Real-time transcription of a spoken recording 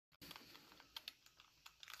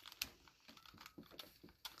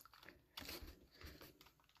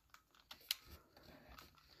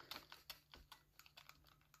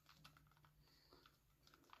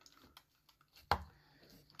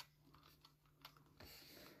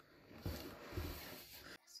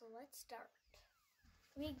let's start.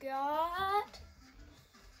 We got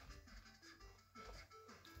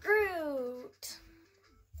Groot.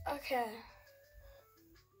 Okay.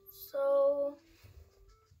 So,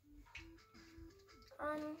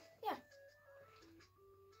 yeah.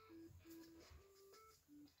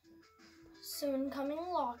 Soon coming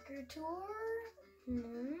locker tour.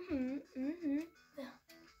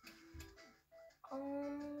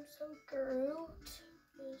 So Groot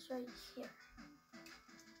is right here.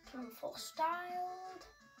 I'm full styled.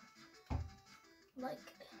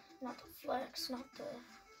 Like, not to flex, not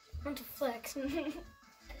to flex.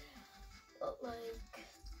 But like,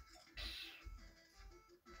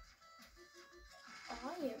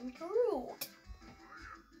 I am Groot.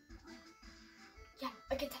 Yeah,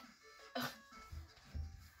 I get that. Ugh.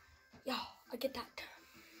 Yeah, I get that.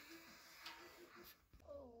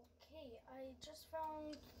 Okay, I just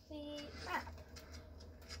found the map.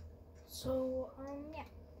 So, yeah.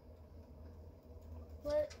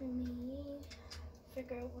 Let me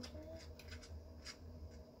figure out what it is.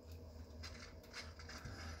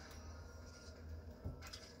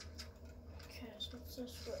 Okay, so it's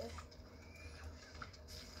this way.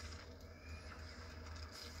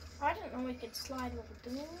 I didn't know we could slide while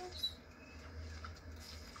doing this.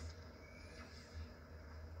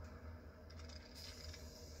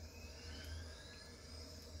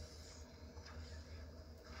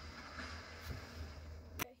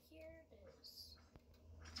 Okay, here it is.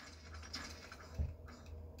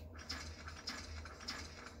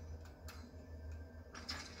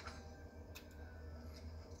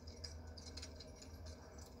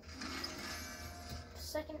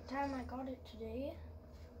 Second time I got it today.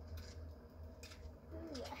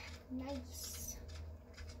 Ooh, nice.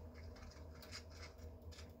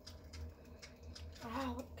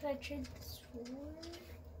 Wow, what could I trade this for?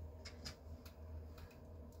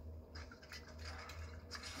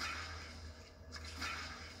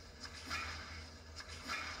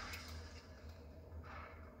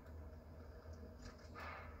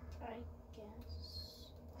 I guess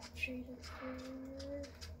I'll trade it for this.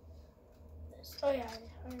 Oh yeah,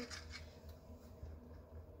 okay,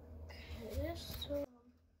 so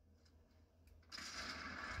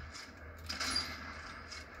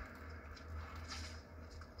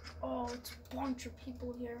oh, it's a bunch of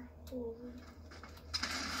people here. Holy.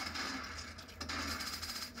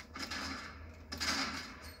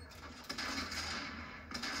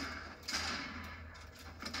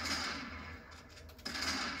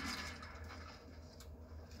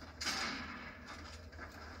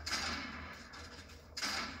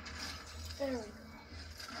 There we go.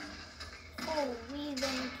 Holy,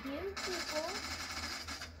 thank you, people.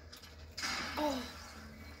 Oh.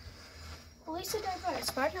 At least I got a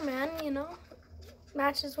Spider-Man, you know,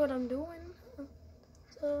 matches what I'm doing.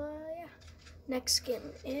 So, yeah. Next skin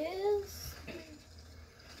is,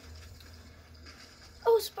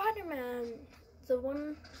 oh, Spider-Man, the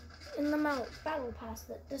one in the battle pass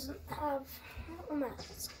that doesn't have a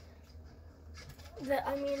mask.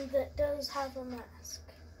 That does have a mask.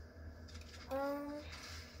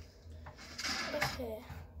 Okay,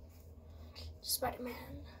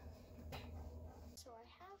 Spider-Man. So I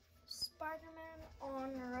have Spider-Man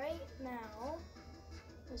on right now.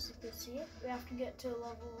 As you can see, we have to get to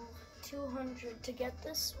level 200 to get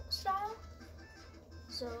this style.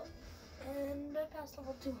 So, and I passed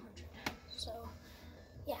level 200. So,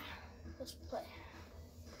 yeah, let's play.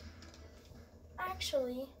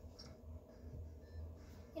 Actually,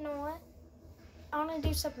 you know what? I want to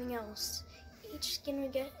do something else. Each skin we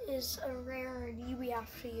get is a rarity we have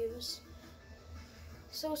to use.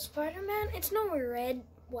 So Spider-Man, it's no red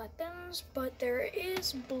weapons, but there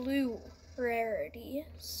is blue rarity.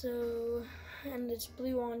 So, and it's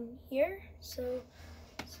blue on here. So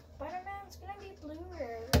Spider-Man's gonna be blue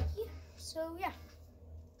rarity. So yeah.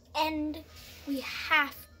 And we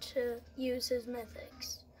have to use his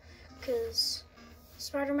mythics, because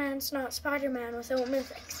Spider-Man's not Spider-Man without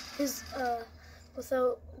mythics.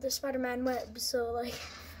 Without the Spider-Man web, so like,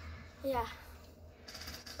 yeah.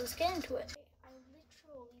 Let's get into it. I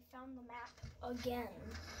literally found the map again.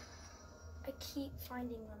 I keep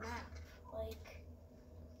finding the map. Like,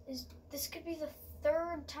 this could be the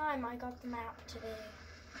third time I got the map today,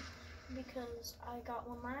 because I got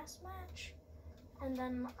one last match, and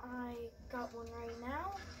then I got one right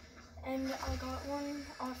now, and I got one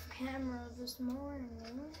off camera this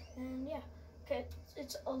morning, and yeah. Okay,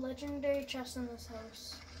 it's a legendary chest in this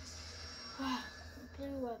house.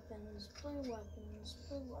 Blue weapons, blue weapons,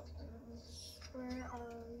 blue weapons. Where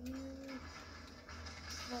are you?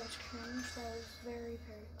 That was cringe. That was very,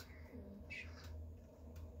 very cringe.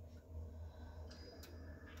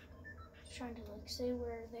 trying to like say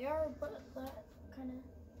where they are, but that kind of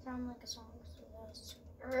sounds like a song, so that's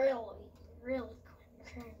really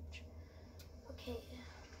cringe. Okay.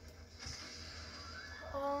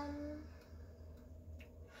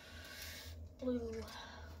 Blue.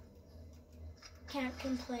 Can't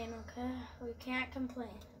complain, okay? We can't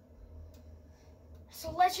complain. It's a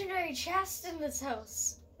legendary chest in this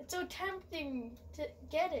house. It's so tempting to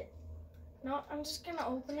get it. No, I'm just gonna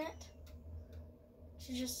open it.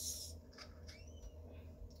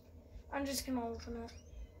 I'm just gonna open it.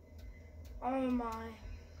 Oh my.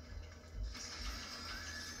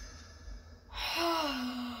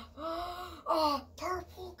 Oh,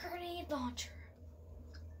 purple grenade launcher.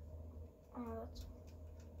 Oh, that's...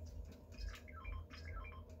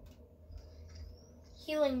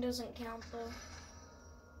 Healing doesn't count though.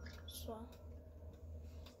 So,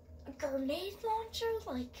 a grenade launcher?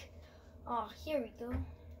 Like, oh, here we go.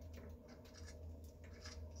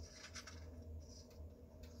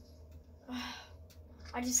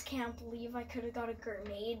 I just can't believe I could have got a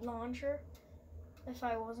grenade launcher if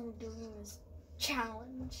I wasn't doing this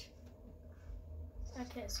challenge.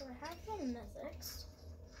 Okay, so I have the mythics.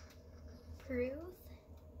 Proof.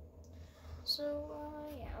 So,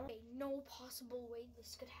 yeah. Okay, no possible way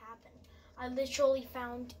this could happen. I literally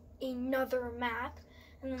found another map.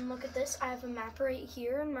 And then look at this. I have a map right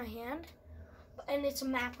here in my hand. And it's a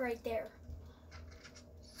map right there.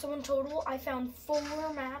 So in total, I found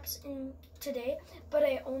 4 maps in today, but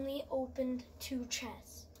I only opened 2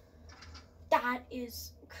 chests. That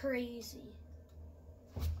is crazy.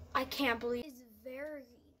 I can't believe it. It's very,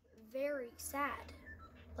 very sad.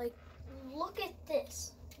 Like, look at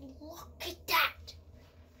this. Look at that.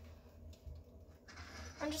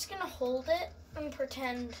 I'm just gonna hold it and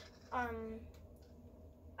pretend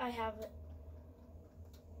I have it.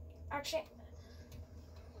 Actually,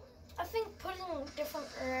 I think putting different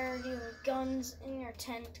rarity like guns in your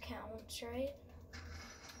tent counts, right?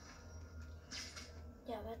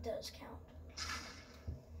 Yeah, that does count.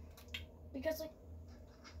 Because like,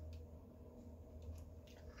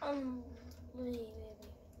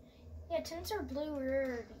 yeah, tents are blue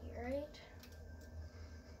rarity, right?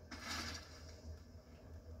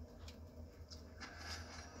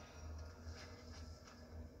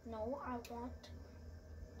 No, I want to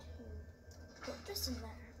put this in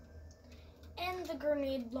there. And the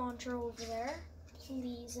grenade launcher over there.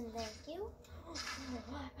 Please and thank you.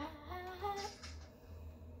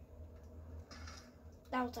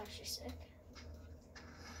 That was actually sick.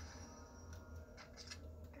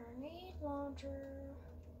 Grenade launcher.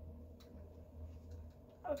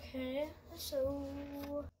 Okay, so...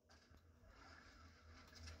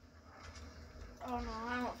 Oh no,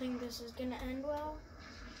 I don't think this is gonna end well.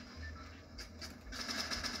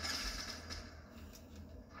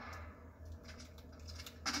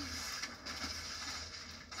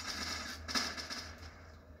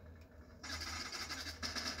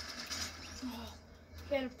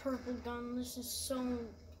 Get a purple gun. This is so.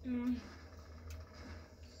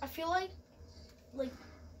 I feel like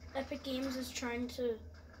Epic Games is trying to,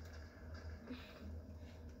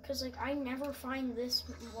 cause like I never find this.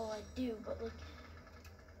 Well, I do, but like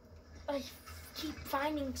I keep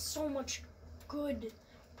finding so much good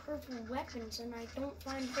purple weapons, and I don't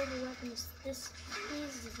find purple weapons this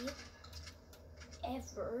easy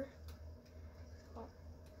ever. Oh.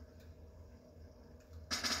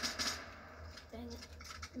 Dang it.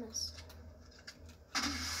 Missed. How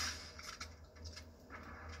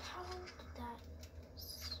did that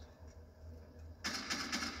miss?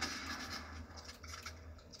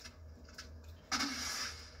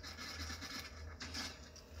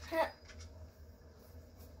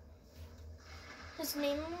 His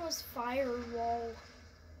name was Firewall,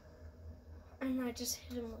 and I just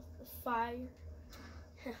hit him with the fire.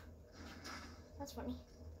 That's funny.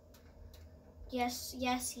 Yes,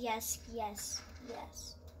 yes, yes, yes,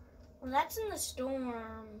 yes. Well, that's in the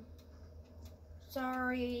storm.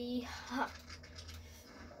 Sorry.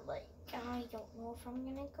 Like, I don't know if I'm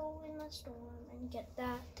gonna go in the storm and get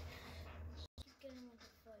that. Keep getting into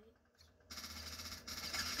fight.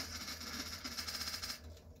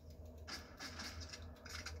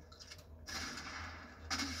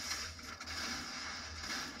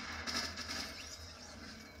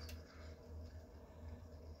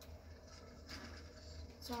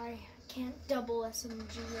 Sorry, I can't double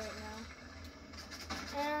SMG right now.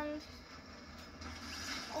 And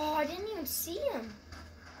oh, I didn't even see him.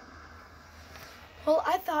 Well,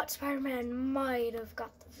 I thought Spider-Man might have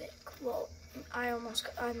got the Vic. Well, I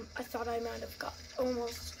thought I might have got,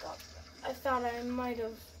 I thought I might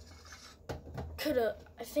have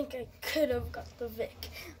I think I could have got the Vic.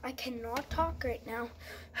 I cannot talk right now.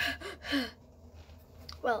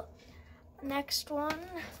 Well, next one.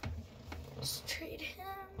 Let's trade him.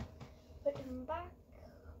 Put him back.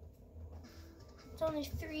 There's only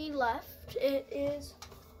 3 left. It is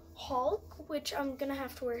Hulk, which I'm gonna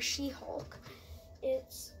have to wear She-Hulk.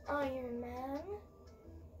 It's Iron Man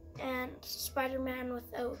and Spider-Man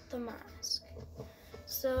without the mask.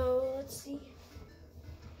 So let's see.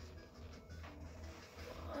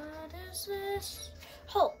 What is this?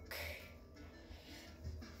 Hulk,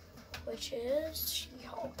 which is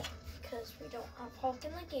She-Hulk, because we don't have Hulk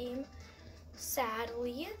in the game,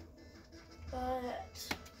 sadly,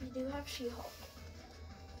 but we do have She-Hulk.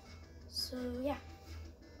 So yeah,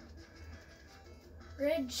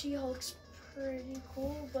 red She-Hulk's pretty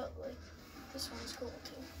cool, but like this one's cool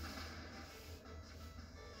too.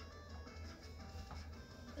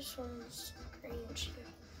 This one's green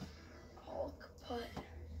She-Hulk, but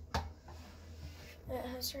it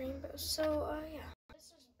has rainbows. So yeah,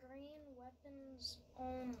 this is green weapons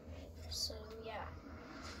only. So yeah,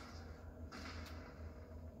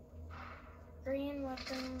 green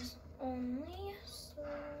weapons only. So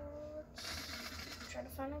let's try to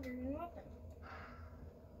find a green weapon.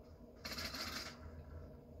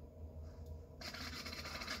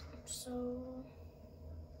 So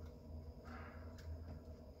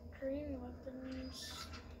green weapons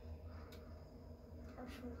are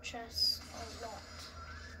from chests a lot.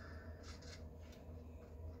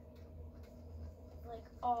 Like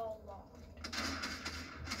a lot.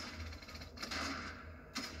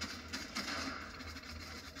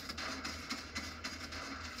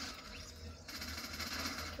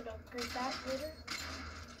 Could upgrade that later.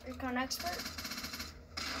 Recon expert.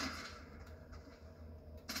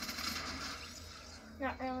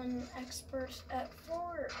 Not really an expert at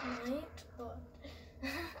Fortnite, but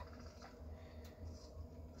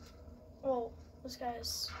well, this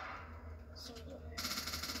guy's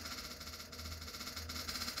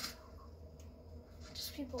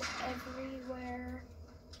just people everywhere.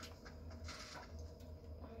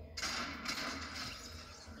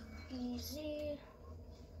 Easy.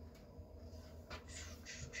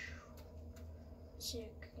 See a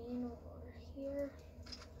green over here.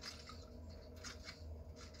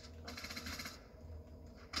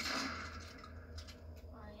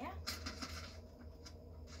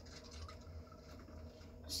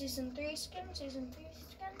 Season 3 skin, Season 3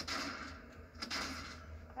 skin.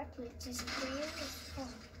 I played Season 3 and it was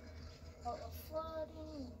fun. All the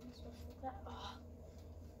flooding and stuff like that. Oh.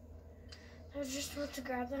 I was just about to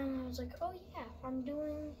grab that and I was like, oh yeah, I'm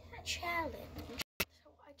doing a challenge. So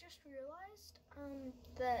I just realized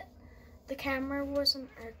that the camera wasn't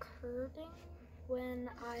recording when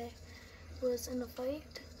I was in a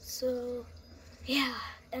fight. So yeah,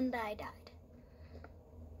 and I died.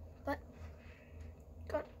 But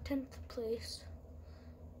got 10th place.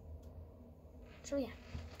 So yeah,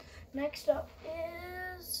 next up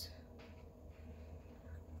is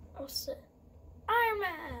Iron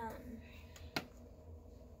Man,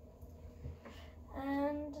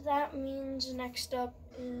 and that means next up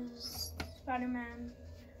is Spider-Man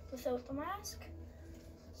without the mask.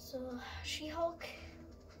 So She-Hulk,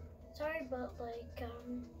 sorry, but like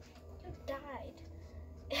you died.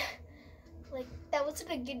 Like that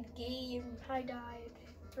wasn't a good game. I died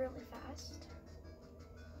really fast.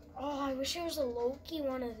 Oh, I wish it was a Loki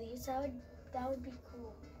one of these. That would be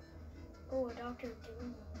cool. Oh, a Doctor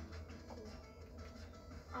Doom. Cool.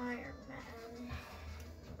 Iron Man.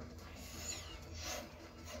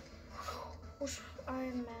 Which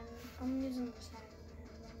Iron Man? I'm using this Iron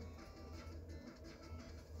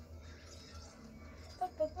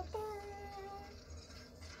Man.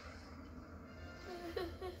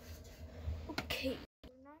 Okay.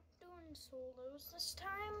 We're not doing solos this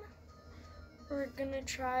time. We're gonna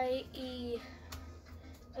try a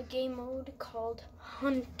game mode called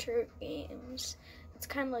Hunter Games. It's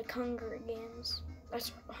kind of like Hunger Games.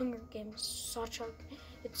 That's Hunger Games.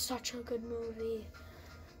 It's such a good movie,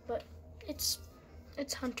 but it's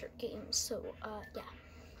Hunter Games. So yeah,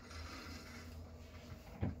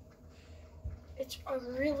 it's a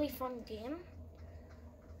really fun game,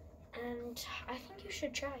 and I think you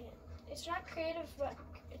should try it. It's not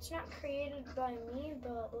created by me,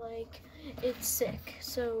 but like it's sick.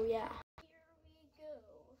 So yeah. Here we go.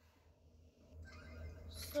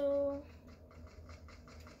 So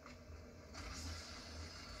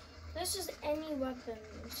this is any weapon.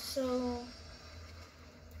 So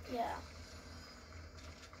yeah.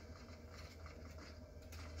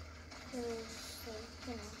 Like,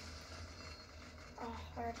 you know. Oh,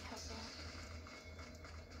 I already have that.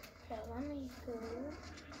 Okay, let me go.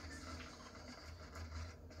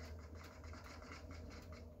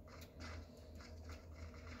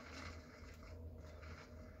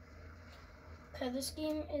 Okay, this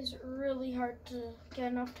game is really hard to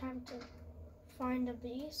get enough time to find a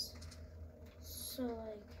base. So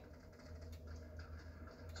like,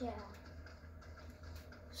 yeah.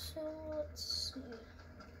 So let's see.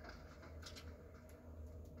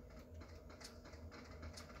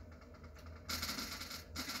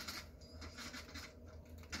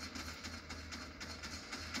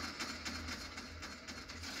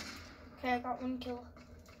 Okay, I got 1 kill.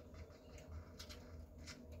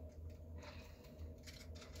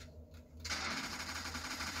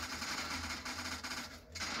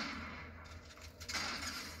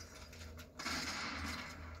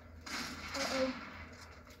 Uh-oh.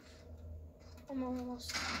 I'm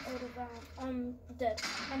almost out of bounds. I'm dead.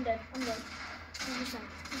 I'm dead. 100%.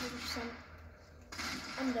 100%.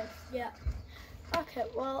 I'm dead. Yeah. Okay,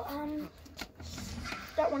 well,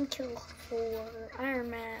 got 1 kill for Iron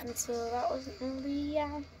Man, so that wasn't really,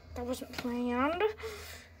 that wasn't planned.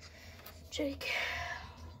 Jake.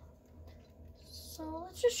 So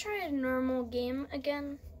let's just try a normal game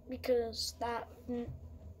again, because that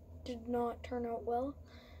did not turn out well.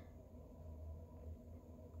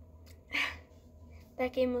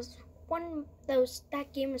 That game was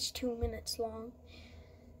that game was 2 minutes long.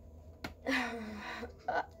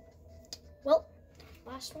 Well,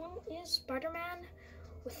 last one is Spider-Man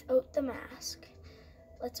without the mask.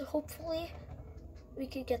 Let's hopefully we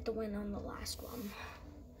could get the win on the last one.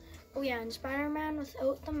 Oh yeah, and Spider-Man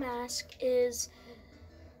without the mask is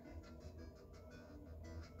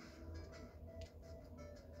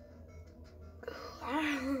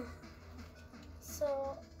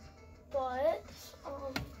so, but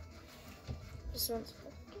this one's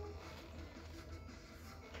working.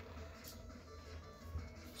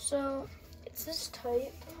 So it's this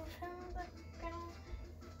type of him,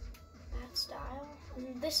 that style,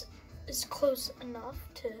 and this is close enough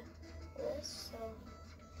to this. So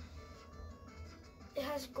it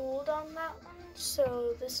has gold on that one,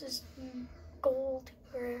 so this is gold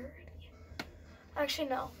rarity. Actually,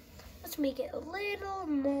 no. Let's make it a little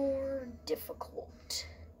more difficult.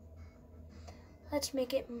 Let's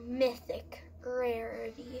make it mythic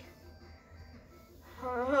rarity.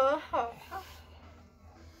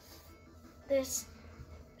 This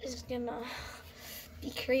is gonna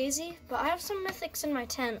be crazy, but I have some mythics in my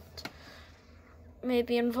tent.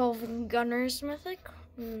 Maybe involving Gunner's mythic.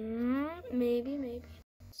 Maybe.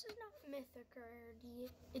 This is not mythic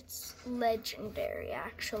rarity. It's legendary,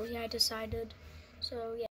 actually, I decided.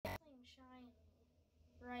 So yeah.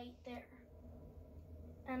 Right there.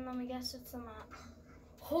 And let me guess, it's the map.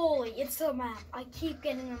 Holy, it's the map. I keep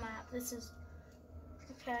getting the map. This is,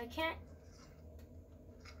 okay, I can't,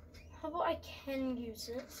 how about I can use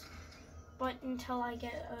this, but until I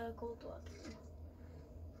get a gold weapon.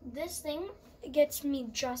 This thing gets me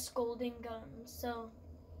just golden guns, so.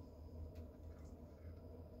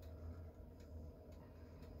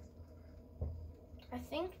 I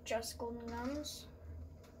think just golden guns.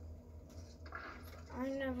 I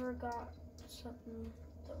never got something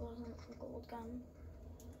that wasn't a gold gun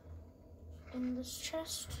in this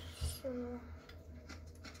chest, so.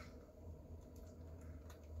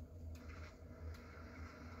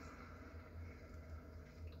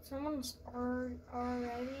 Someone's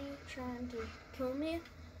already trying to kill me,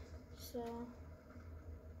 so.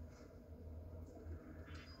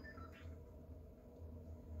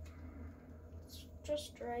 It's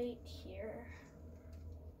just right here.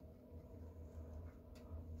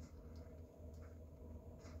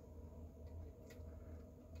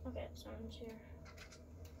 Okay, someone's here.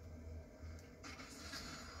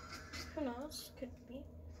 Who knows? Could be.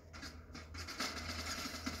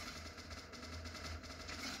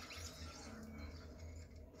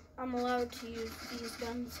 I'm allowed to use these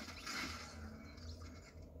guns.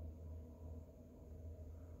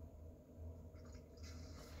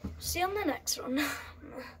 See you on the next one.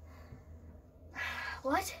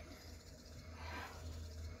 What?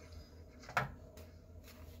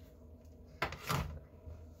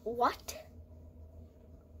 What?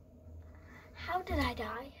 How did I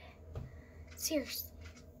die? Seriously,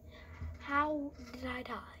 how did I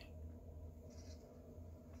die?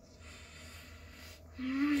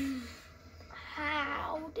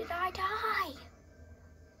 How did I die?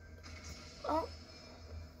 Oh.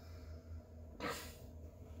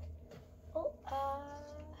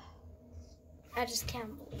 I just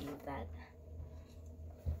can't believe that.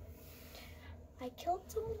 I killed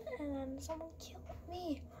someone and then someone killed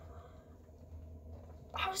me.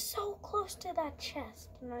 I was so close to that chest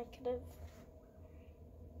and I could have.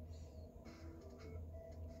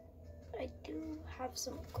 I do have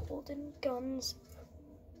some golden guns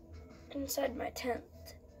inside my tent.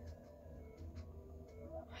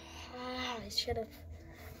 I should have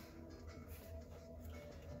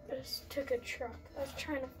just took a truck. I was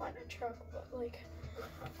trying to find a truck, but like,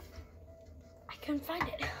 I couldn't find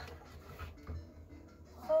it.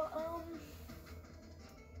 Well,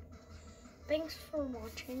 thanks for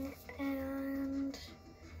watching, and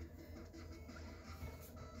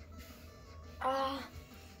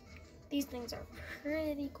these things are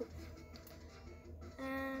pretty cool.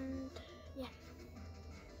 And yeah,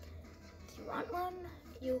 if you want one,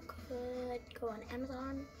 you could go on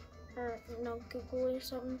Amazon or Google or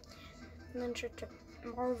something, and then search up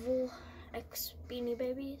Marvel X Beanie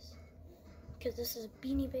Babies, because this is a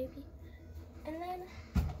Beanie Baby, and then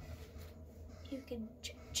you can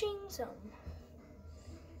ching some.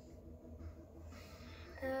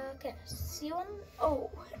 Okay, see you on. Oh,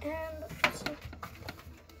 and so,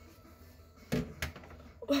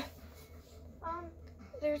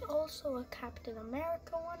 there's also a Captain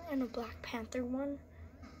America one and a Black Panther one,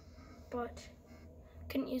 but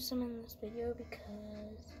couldn't use them in this video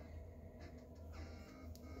because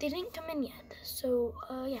they didn't come in yet. So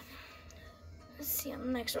yeah, let's see you on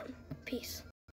the next one. Peace.